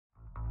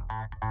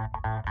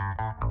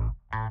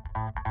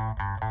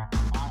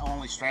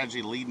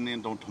strategy leading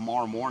into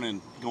tomorrow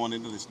morning, going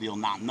into this deal,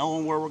 not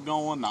knowing where we're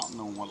going, not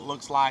knowing what it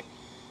looks like,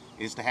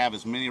 is to have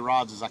as many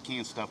rods as I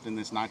can stuffed in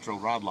this nitro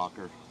rod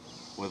locker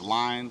with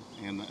line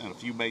and a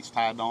few baits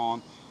tied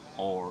on,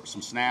 or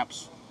some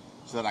snaps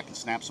so that I can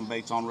snap some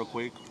baits on real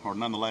quick, or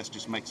nonetheless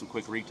just make some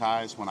quick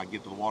reties when I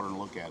get to the water and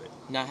look at it.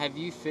 Now, have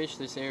you fished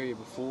this area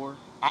before?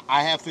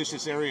 I have fished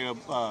this area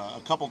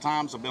a couple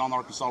times. I've been on the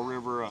Arkansas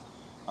River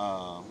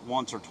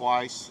once or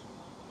twice.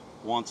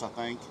 Once, I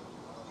think.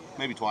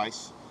 Maybe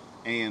twice.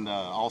 And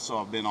also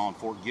I've been on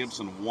Fort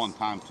Gibson one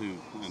time too.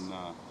 And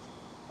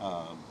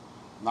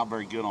not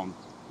very good on,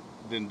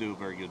 didn't do a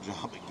very good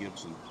job at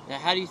Gibson. Now,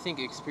 how do you think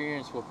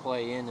experience will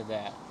play into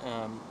that?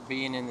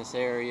 Being in this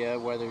area,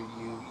 whether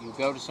you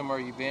go to somewhere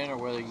you've been or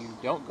whether you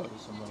don't go to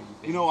somewhere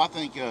you've been? You know, I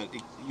think,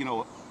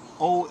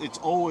 it's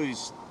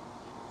always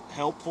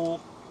helpful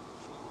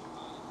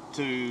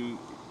to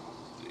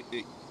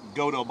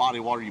go to a body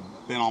of water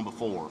you've been on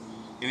before.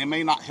 And it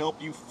may not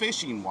help you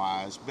fishing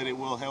wise, but it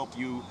will help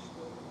you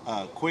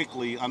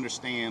quickly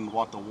understand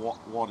what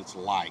it's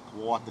like,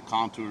 what the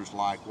contours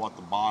like, what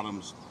the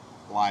bottom's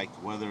like,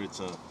 whether it's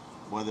a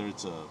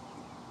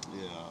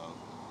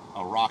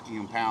rocky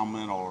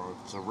impoundment or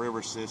it's a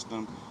river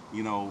system,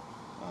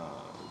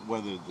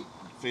 whether the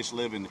fish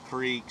live in the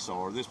creeks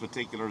or this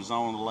particular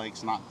zone of the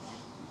lake's not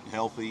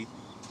healthy.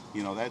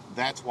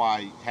 That's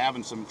why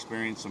having some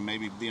experience and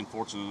maybe being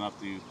fortunate enough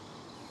to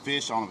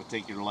fish on a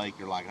particular lake,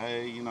 you're like,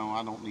 hey,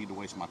 I don't need to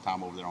waste my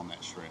time over there on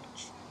that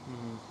stretch.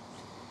 Mm-hmm.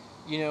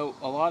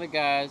 A lot of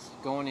guys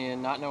going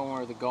in, not knowing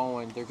where they're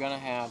going, they're going to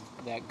have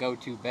that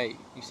go-to bait,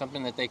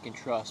 something that they can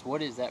trust.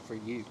 What is that for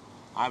you?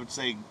 I would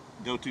say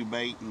go-to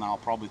bait, and I'll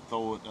probably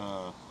throw it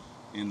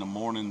in the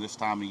morning this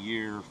time of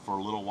year for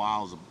a little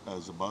while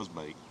as a buzz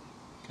bait.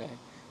 Okay.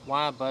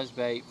 Why a buzz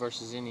bait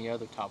versus any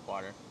other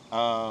topwater?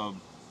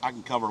 I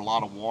can cover a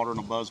lot of water in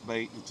a buzz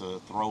bait. It's a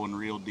throw and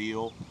reel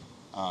deal.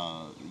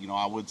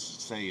 I would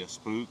say a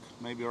spook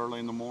maybe early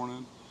in the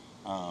morning,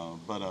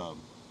 but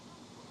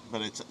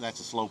that's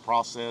a slow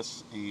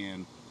process,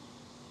 and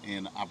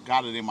I've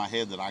got it in my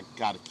head that I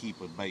got to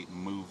keep a bait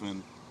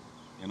moving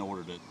in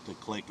order to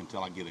click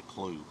until I get a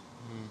clue.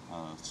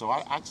 Mm-hmm. So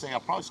I'd say I'll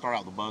probably start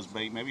out with a buzz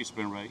bait, maybe a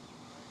spinner bait.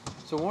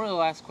 So one of the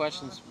last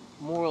questions,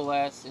 more or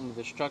less in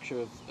the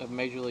structure of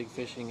Major League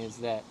Fishing, is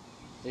that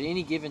at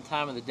any given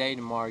time of the day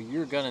tomorrow,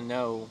 you're going to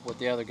know what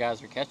the other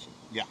guys are catching.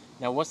 Yeah.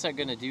 Now, what's that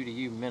going to do to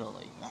you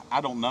mentally?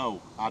 I don't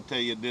know. I'll tell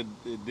you,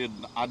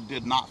 I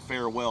did not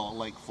fare well at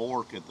Lake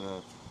Fork at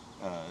the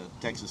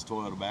Texas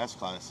Toyota Bass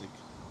Classic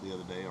the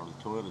other day, or the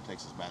Toyota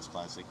Texas Bass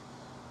Classic,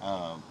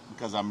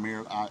 because I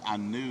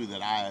knew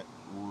that I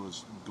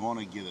was going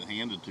to get it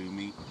handed to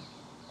me.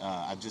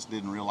 I just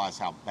didn't realize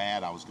how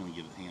bad I was going to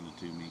get it handed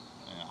to me.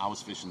 I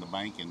was fishing the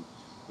bank, and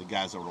the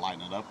guys that were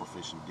lighting it up were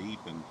fishing deep,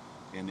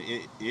 and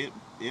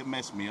it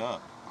messed me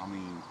up. I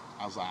mean,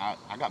 I was like,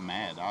 I got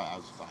mad. I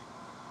was like,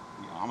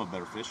 I'm a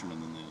better fisherman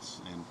than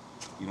this, and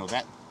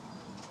that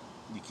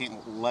you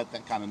can't let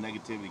that kind of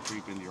negativity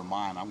creep into your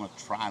mind. I'm going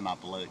to try not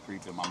to let it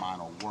creep in my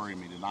mind or worry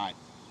me tonight.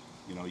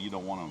 You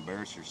don't want to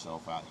embarrass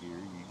yourself out here.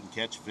 You can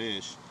catch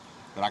fish,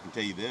 but I can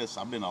tell you this: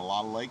 I've been to a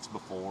lot of lakes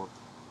before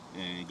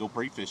and go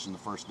pre-fishing the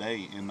first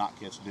day and not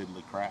catch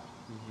diddly crap.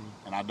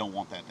 Mm-hmm. And I don't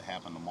want that to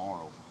happen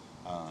tomorrow.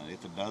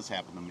 If it does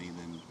happen to me,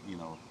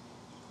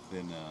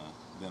 then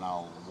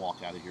I'll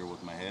walk out of here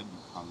with my head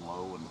hung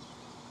low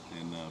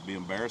and be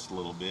embarrassed a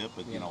little bit.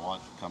 But you know what?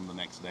 Come the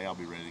next day, I'll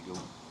be ready to go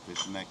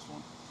fish the next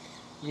one.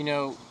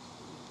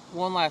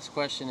 One last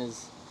question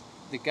is,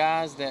 the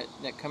guys that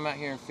come out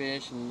here and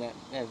fish and that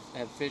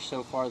have fished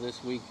so far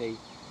this week,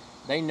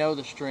 they know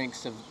the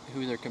strengths of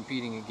who they're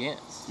competing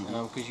against,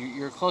 because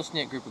you're a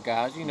close-knit group of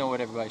guys. You know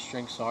what everybody's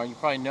strengths are, and you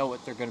probably know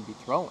what they're going to be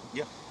throwing.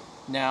 Yeah.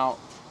 Now,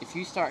 if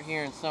you start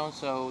hearing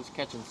so-and-so's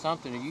catching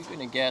something, are you going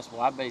to guess,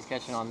 well, I bet he's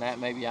catching on that,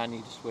 maybe I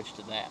need to switch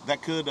to that?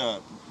 That could,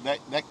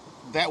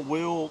 that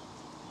will,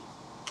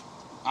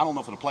 I don't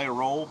know if it'll play a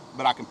role,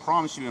 but I can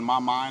promise you in my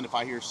mind, if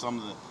I hear some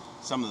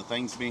of the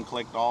things being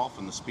clicked off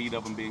and the speed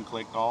of them being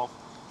clicked off,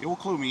 it will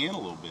clue me in a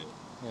little bit.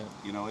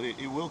 Yeah.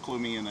 It will clue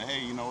me in that,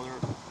 hey,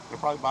 they're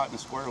probably biting a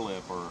square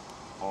lip or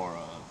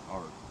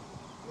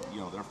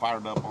they're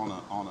fired up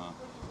on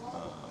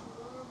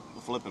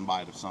a flipping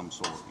bite of some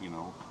sort.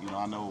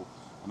 I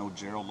know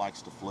Gerald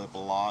likes to flip a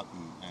lot,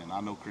 and I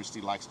know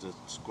Christy likes to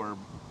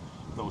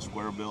throw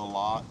square bill a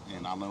lot,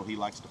 and I know he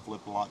likes to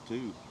flip a lot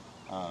too.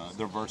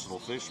 They're versatile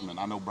fishermen.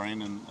 I know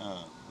Brandon,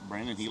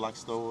 he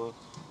likes to throw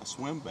a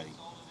swim bait.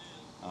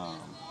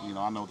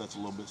 I know that's a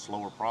little bit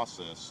slower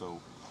process, so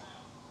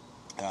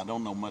I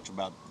don't know much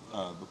about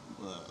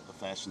the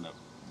fashion that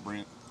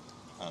Brent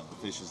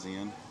fishes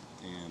in,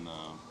 and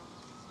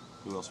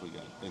who else we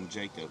got? And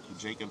Jacob.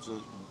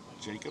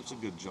 Jacob's a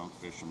good junk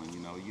fisherman.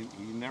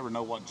 You never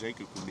know what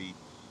Jacob could be.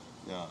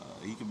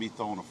 He could be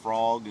throwing a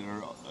frog,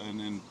 and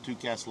then 2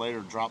 casts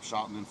later, drop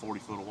shot, and then 40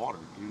 foot of water.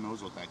 Who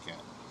knows what that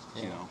cat?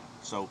 Yeah.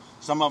 So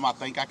some of them I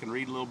think I can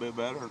read a little bit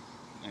better,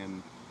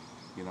 and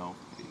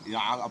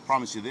I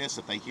promise you this: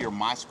 if they hear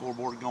my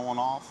scoreboard going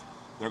off,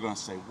 they're going to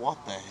say,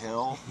 what the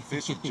hell?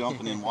 Fish are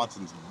jumping in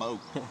Watson's boat.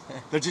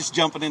 They're just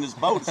jumping in his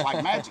boat. It's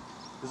like magic.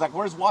 It's like,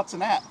 where's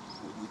Watson at?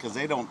 Because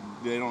they don't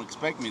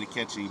expect me to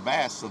catch any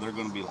bass, so they're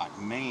going to be like,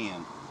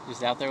 man.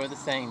 Just out there with a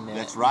seine net.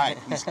 That's right.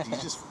 He's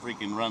just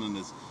freaking running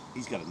this.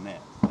 He's got a net.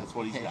 That's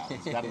what he's got.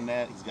 He's got a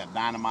net. He's got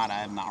dynamite. I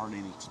have not heard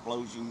any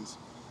explosions.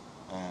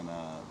 And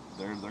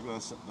they're going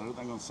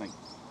to sink.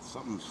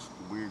 Something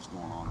weird's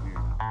going on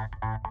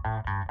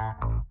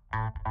here.